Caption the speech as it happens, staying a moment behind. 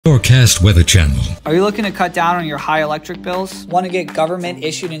Forecast Weather Channel. Are you looking to cut down on your high electric bills? Want to get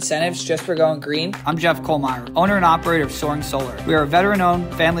government-issued incentives just for going green? I'm Jeff Kohlmeyer, owner and operator of Soaring Solar. We are a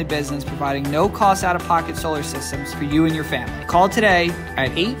veteran-owned family business providing no-cost out-of-pocket solar systems for you and your family. Call today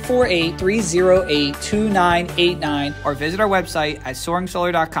at 848-308-2989 or visit our website at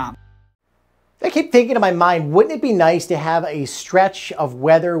soaringsolar.com. I keep thinking in my mind, wouldn't it be nice to have a stretch of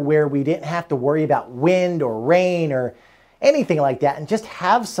weather where we didn't have to worry about wind or rain or anything like that and just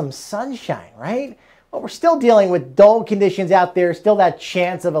have some sunshine, right? Well, we're still dealing with dull conditions out there, still that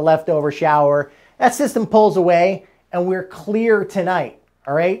chance of a leftover shower. That system pulls away and we're clear tonight,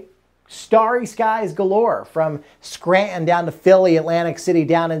 all right? Starry skies galore from Scranton down to Philly, Atlantic City,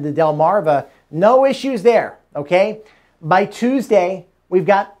 down into Delmarva. No issues there, okay? By Tuesday, we've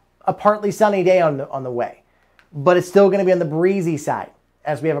got a partly sunny day on the way, but it's still going to be on the breezy side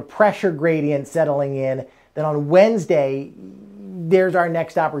as we have a pressure gradient settling in. Then on Wednesday, there's our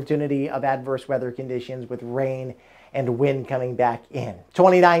next opportunity of adverse weather conditions with rain and wind coming back in.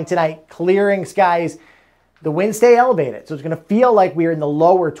 29 tonight, clearing skies. The winds stay elevated, so it's going to feel like we're in the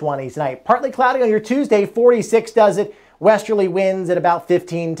lower 20s tonight. Partly cloudy on your Tuesday, 46 does it. Westerly winds at about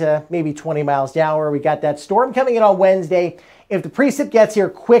 15 to maybe 20 miles an hour. We got that storm coming in on Wednesday. If the precip gets here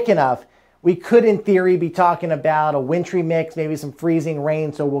quick enough, we could, in theory, be talking about a wintry mix, maybe some freezing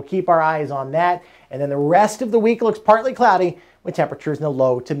rain, so we'll keep our eyes on that. And then the rest of the week looks partly cloudy with temperatures in the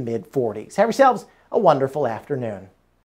low to mid 40s. Have yourselves a wonderful afternoon.